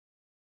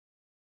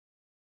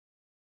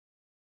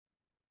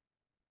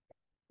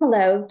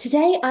Hello,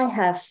 today I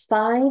have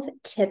 5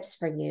 tips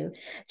for you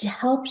to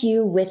help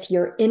you with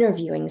your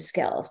interviewing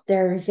skills.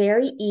 They're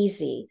very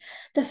easy.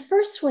 The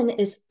first one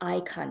is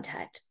eye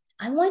contact.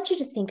 I want you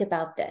to think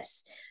about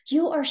this.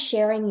 You are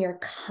sharing your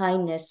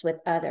kindness with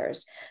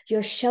others.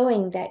 You're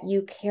showing that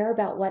you care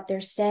about what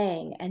they're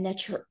saying and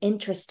that you're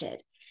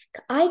interested.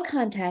 Eye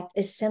contact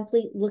is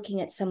simply looking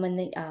at someone in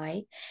the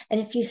eye.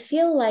 And if you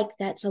feel like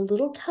that's a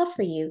little tough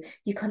for you,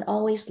 you can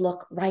always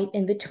look right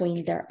in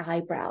between their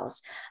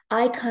eyebrows.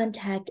 Eye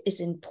contact is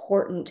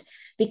important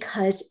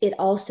because it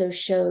also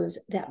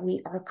shows that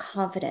we are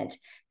confident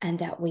and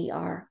that we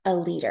are a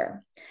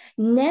leader.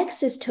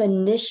 Next is to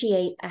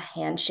initiate a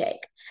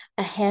handshake.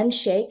 A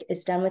handshake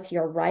is done with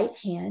your right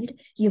hand.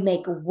 You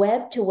make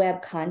web to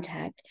web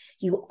contact.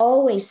 You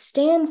always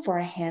stand for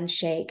a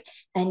handshake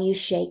and you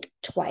shake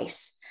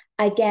twice.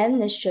 Again,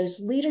 this shows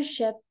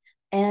leadership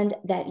and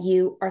that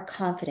you are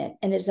confident.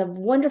 And it's a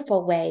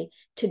wonderful way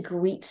to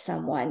greet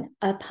someone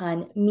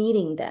upon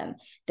meeting them.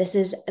 This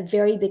is a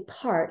very big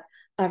part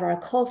of our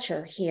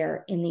culture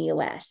here in the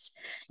US.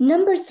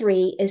 Number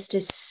 3 is to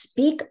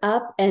speak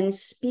up and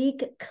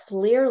speak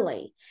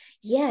clearly.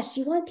 Yes,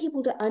 you want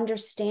people to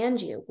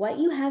understand you. What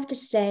you have to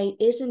say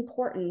is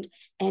important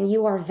and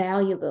you are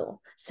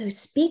valuable. So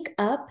speak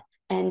up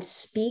and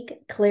speak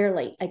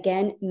clearly.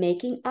 Again,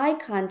 making eye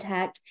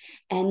contact.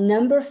 And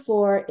number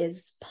 4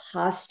 is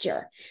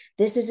posture.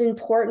 This is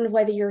important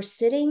whether you're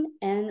sitting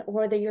and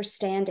whether you're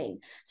standing.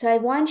 So I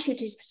want you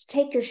to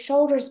take your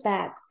shoulders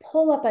back,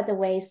 pull up at the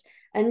waist,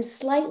 and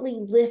slightly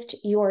lift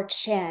your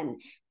chin.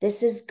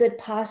 This is good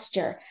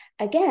posture.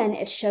 Again,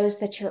 it shows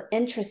that you're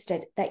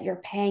interested, that you're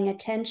paying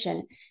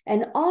attention.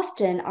 And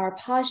often our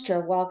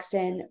posture walks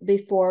in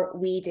before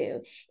we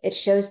do. It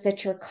shows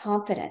that you're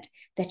confident,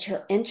 that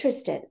you're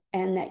interested,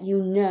 and that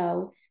you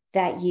know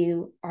that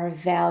you are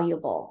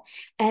valuable.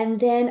 And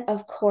then,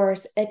 of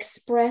course,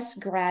 express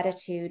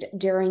gratitude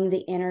during the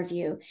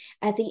interview.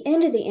 At the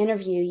end of the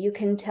interview, you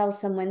can tell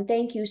someone,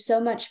 "Thank you so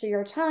much for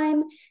your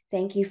time.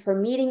 Thank you for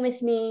meeting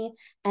with me."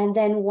 And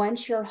then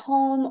once you're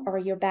home or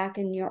you're back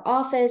in your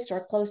office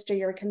or close to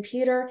your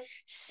computer,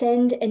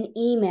 send an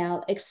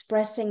email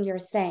expressing your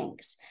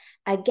thanks.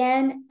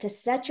 Again, to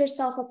set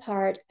yourself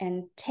apart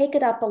and take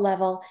it up a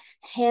level,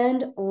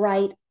 hand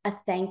write a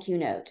thank you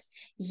note.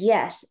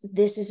 Yes,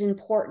 this is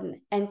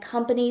important, and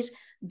companies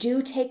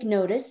do take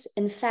notice.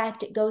 In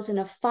fact, it goes in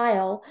a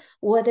file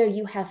whether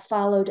you have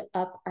followed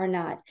up or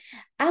not.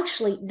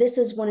 Actually, this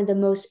is one of the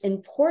most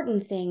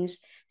important things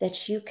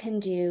that you can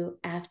do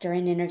after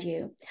an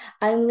interview.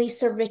 I'm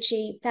Lisa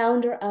Ritchie,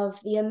 founder of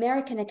the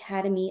American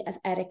Academy of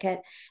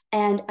Etiquette,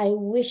 and I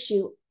wish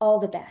you all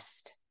the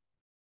best.